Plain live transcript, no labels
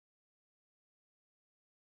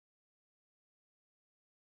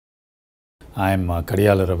I'm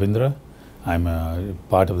Kadiyala Ravindra. I'm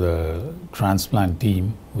part of the transplant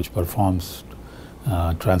team which performs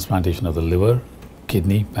transplantation of the liver,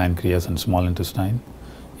 kidney, pancreas and small intestine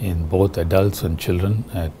in both adults and children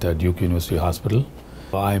at Duke University Hospital.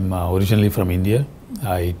 I'm originally from India.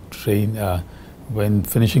 I trained, when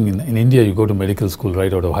finishing in India, you go to medical school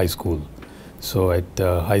right out of high school. So at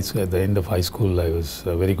the end of high school, I was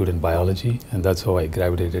very good in biology, and that's how I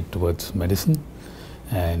gravitated towards medicine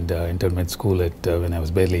and entered med school at when I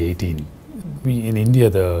was barely 18. In India,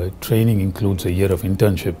 the training includes a year of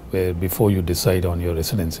internship where before you decide on your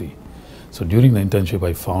residency. So during the internship,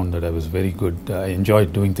 I found that I was very good. I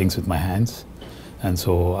enjoyed doing things with my hands, and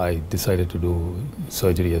so I decided to do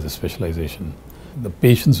surgery as a specialization. The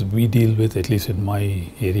patients we deal with, at least in my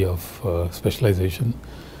area of specialization,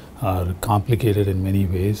 are complicated in many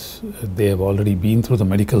ways. They have already been through the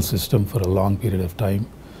medical system for a long period of time.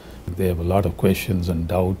 They have a lot of questions and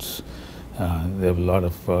doubts. They have a lot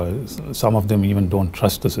of, some of them even don't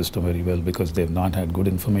trust the system very well because they have not had good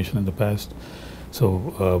information in the past.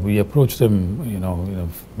 So we approach them, in a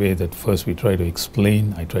way that first we try to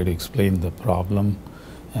explain. I try to explain the problem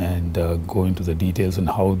and go into the details and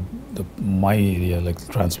how my area, like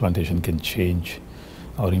transplantation, can change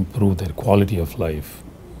or improve their quality of life.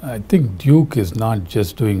 I think Duke is not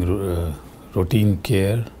just doing routine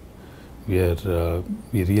care. We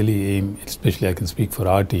really aim, especially I can speak for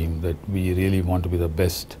our team, that we really want to be the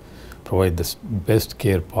best, provide the best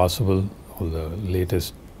care possible, all the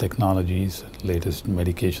latest technologies, latest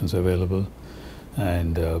medications available,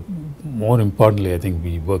 and more importantly, I think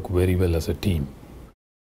we work very well as a team.